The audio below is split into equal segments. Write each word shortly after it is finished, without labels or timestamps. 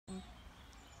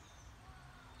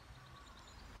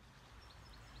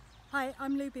Hi,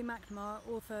 I'm Looby Macnamara,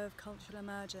 author of Cultural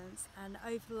Emergence, and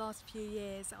over the last few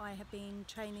years I have been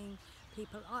training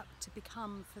people up to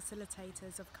become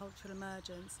facilitators of Cultural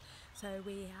Emergence. So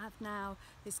we have now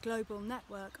this global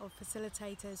network of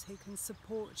facilitators who can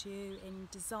support you in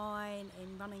design,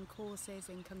 in running courses,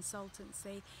 in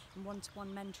consultancy, in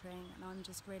one-to-one mentoring, and I'm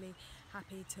just really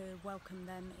happy to welcome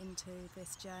them into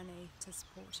this journey to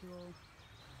support you all.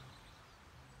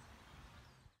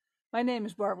 My name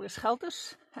is Barbara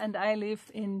Schelters, and I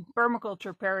live in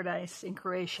permaculture paradise in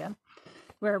Croatia,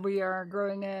 where we are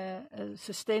growing a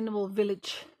sustainable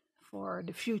village for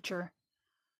the future,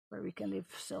 where we can live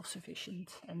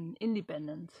self-sufficient and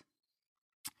independent.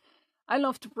 I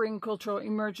love to bring cultural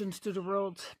emergence to the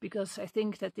world because I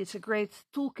think that it's a great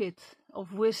toolkit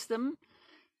of wisdom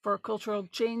for cultural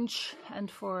change and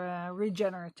for a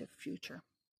regenerative future.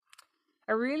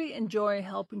 I really enjoy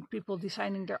helping people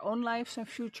designing their own lives and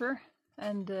future,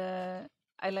 and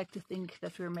I like to think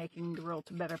that we're making the world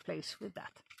a better place with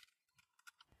that.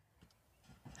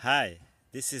 Hi,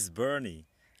 this is Bernie,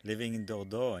 living in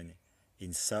Dordogne,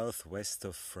 in southwest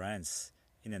of France,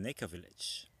 in an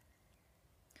eco-village.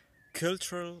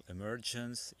 Cultural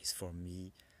emergence is for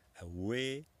me a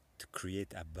way to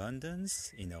create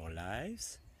abundance in our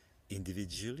lives,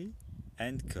 individually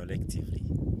and collectively.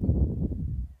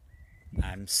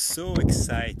 I'm so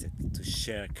excited to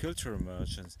share cultural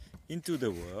emergence into the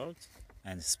world,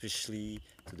 and especially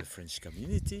to the French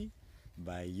community,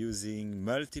 by using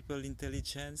multiple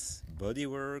intelligence,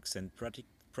 bodyworks and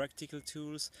practical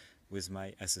tools with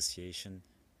my association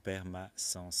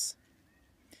PermaSens.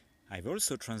 I've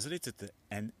also translated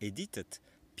and edited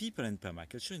People and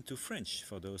Permaculture into French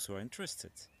for those who are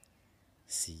interested.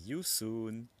 See you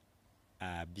soon.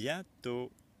 À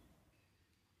bientôt.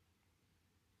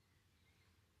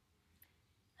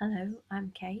 Hello,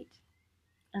 I'm Kate,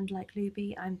 and like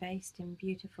Looby, I'm based in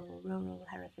beautiful rural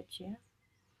Herefordshire.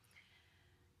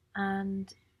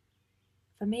 And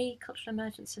for me, cultural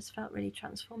emergence has felt really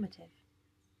transformative.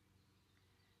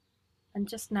 And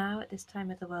just now, at this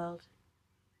time of the world,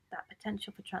 that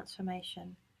potential for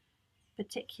transformation,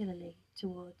 particularly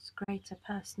towards greater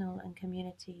personal and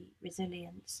community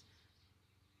resilience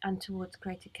and towards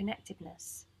greater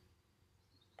connectedness,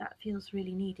 that feels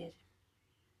really needed.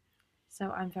 So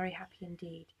I'm very happy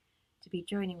indeed to be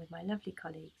joining with my lovely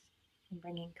colleagues in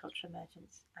bringing cultural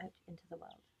emergence out into the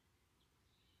world.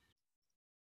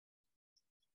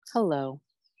 Hello,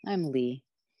 I'm Lee,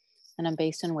 and I'm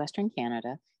based in Western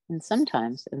Canada and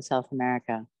sometimes in South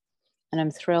America. And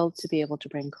I'm thrilled to be able to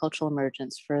bring cultural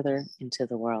emergence further into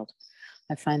the world.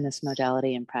 I find this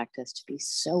modality and practice to be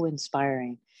so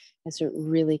inspiring, as it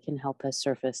really can help us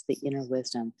surface the inner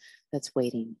wisdom that's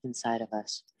waiting inside of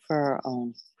us for our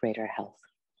own greater health.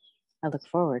 I look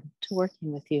forward to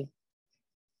working with you.